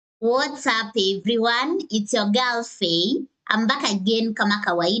What's up, everyone? It's your girl Faye. I'm back again, kama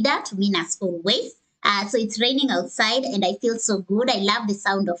kawaida, to mean as always. So it's raining outside, and I feel so good. I love the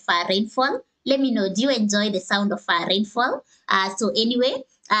sound of rainfall. Let me know, do you enjoy the sound of rainfall?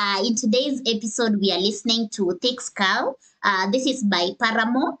 In today's episode, we are listening to Thick Skull. This is by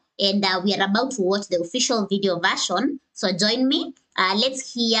Paramore, and we are about to watch the official video version. So join me.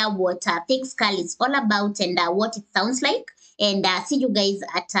 Let's hear what Thick Skull is all about and what it sounds like. And see you guys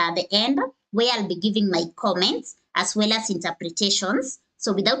at the end, where I'll be giving my comments as well as interpretations.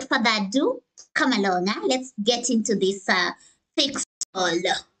 So without further ado, come along. Let's get into this fix all.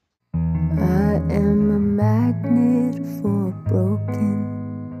 I am a magnet for broken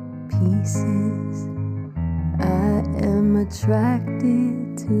pieces. I am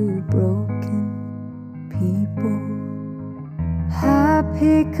attracted to broken people. I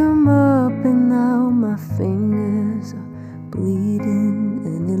pick 'em up and now my fingers are bleeding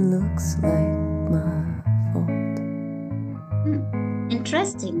and it looks like my fault.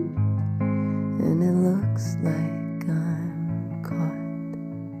 Interesting. And it looks like I'm caught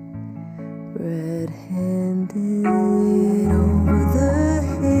red-handed over the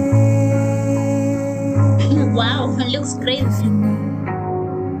head. Wow, it looks crazy.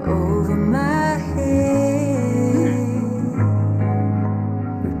 Over my head.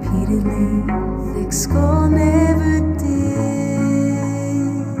 Repeatedly, thick skull never did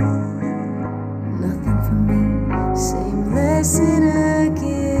nothing for me. Same lesson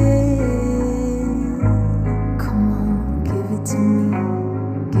again. Come on, give it to me,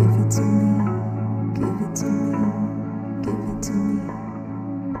 give it to me, give it to me, give it to me.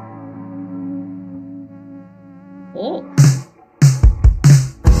 Oh.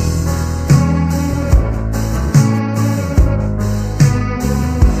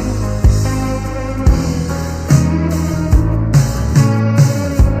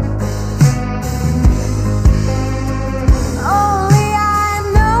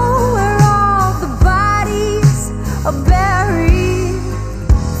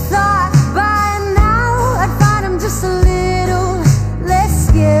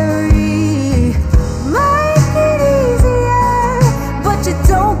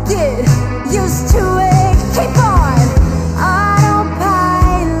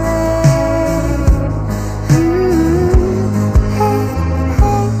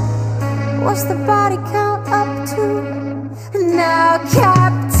 What's the body count up to? Now,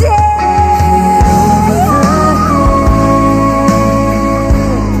 Captain.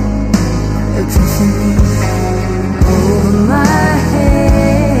 Over my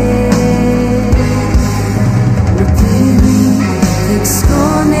head. Repeatedly, thick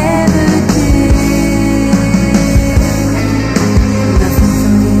skull never did nothing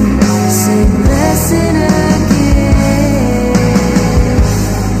for me. Same lesson again.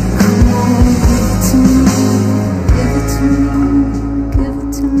 Come on, give it to me, give it to me, give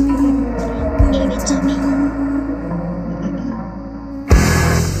it to me, Give it to me.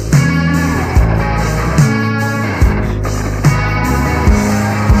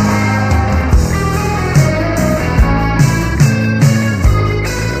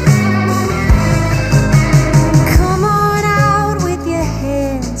 Come on out with your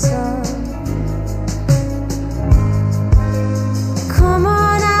hands up. Come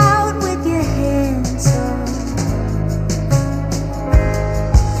on out with your hands up.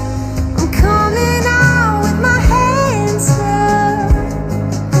 I'm coming out with my hands up.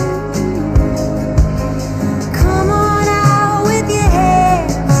 Come on out with your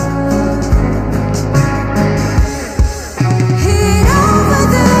hands up. Hit over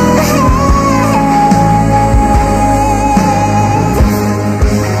the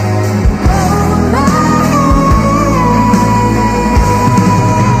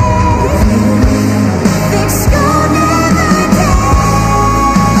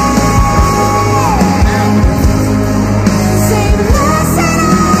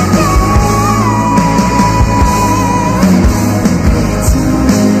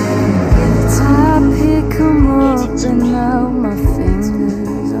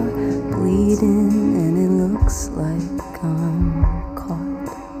and it looks like I'm caught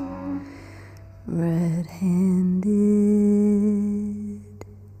red-handed.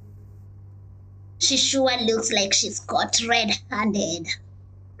 She sure looks like she's caught red-handed.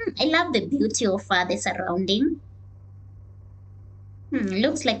 I love the beauty of the surrounding.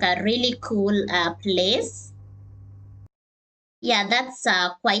 Looks like a really cool place. Yeah, that's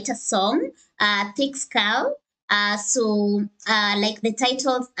quite a song. Thick Skull. Like the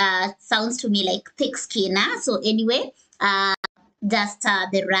title sounds to me like thick skin. So anyway, just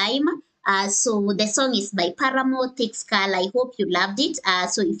the rhyme. So the song is by Paramore, Thick Skull. I hope you loved it.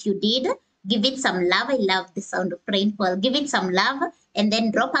 So if you did, give it some love. I love the sound of rainfall. Give it some love and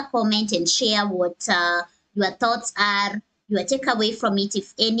then drop a comment and share what your thoughts are, your takeaway from it,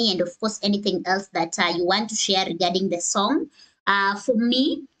 if any, and of course anything else that you want to share regarding the song. For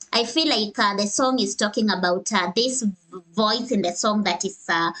me, I feel like the song is talking about this voice in the song that is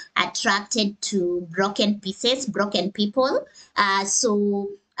attracted to broken pieces, broken people. Of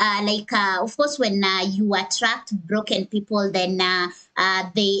course, when you attract broken people, then you are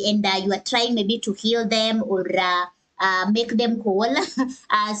trying maybe to heal them or make them whole.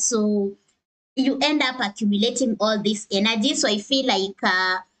 So you end up accumulating all this energy. So I feel like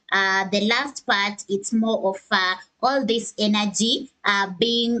the last part, it's more of all this energy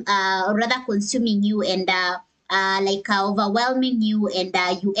being rather consuming you and overwhelming you, and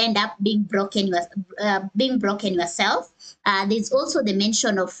you end up being broken yourself. There's also the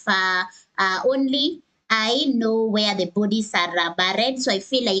mention of only I know where the bodies are buried. So I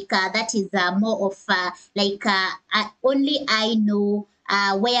feel like that is more of only I know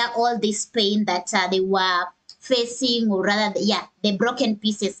where all this pain that they were facing, or rather, yeah, the broken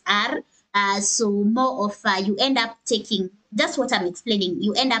pieces are. So more of you end up taking, just what I'm explaining,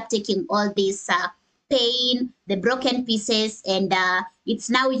 you end up taking all this pain, the broken pieces, and it's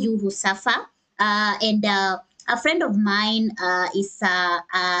now you who suffer. And a friend of mine is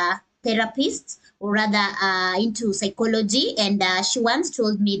a therapist, or rather into psychology, and she once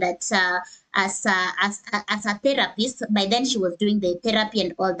told me that as a therapist, by then she was doing the therapy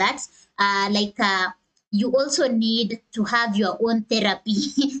and all that, you also need to have your own therapy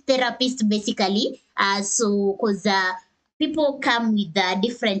therapist, basically. So because people come with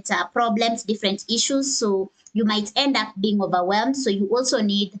different problems, different issues, so you might end up being overwhelmed. So you also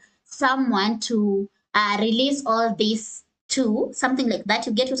need someone to release all this to, something like that.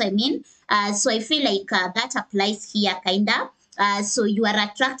 You get what I mean? So I feel like that applies here, kinda. So you are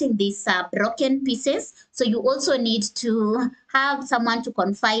attracting these broken pieces. So you also need to have someone to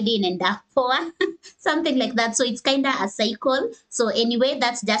confide in and pour, something like that. So it's kind of a cycle. So anyway,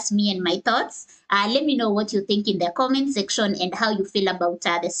 that's just me and my thoughts. Let me know what you think in the comment section and how you feel about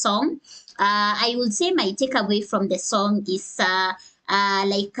the song. I will say my takeaway from the song is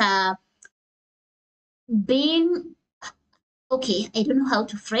being okay, I don't know how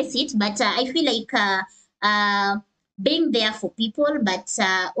to phrase it, but I feel like being there for people, but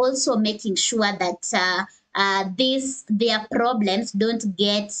also making sure that their problems don't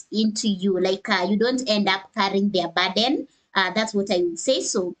get into you, like you don't end up carrying their burden. That's what I would say.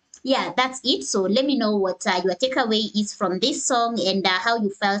 So yeah, that's it. So let me know what your takeaway is from this song, and how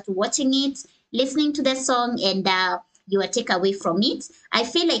you felt watching it, listening to the song, and your takeaway from it. I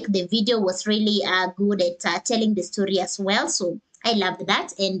feel like the video was really good at telling the story as well. So I loved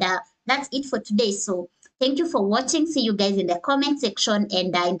that. And that's it for today. So thank you for watching. See you guys in the comment section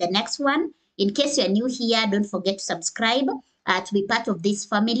and in the next one. In case you're new here, don't forget to subscribe to be part of this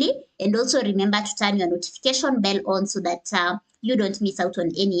family. And also remember to turn your notification bell on so that you don't miss out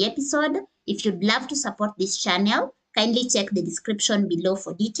on any episode. If you'd love to support this channel, kindly check the description below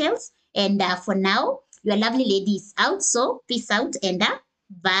for details. And for now, your lovely lady is out. So peace out and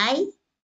bye.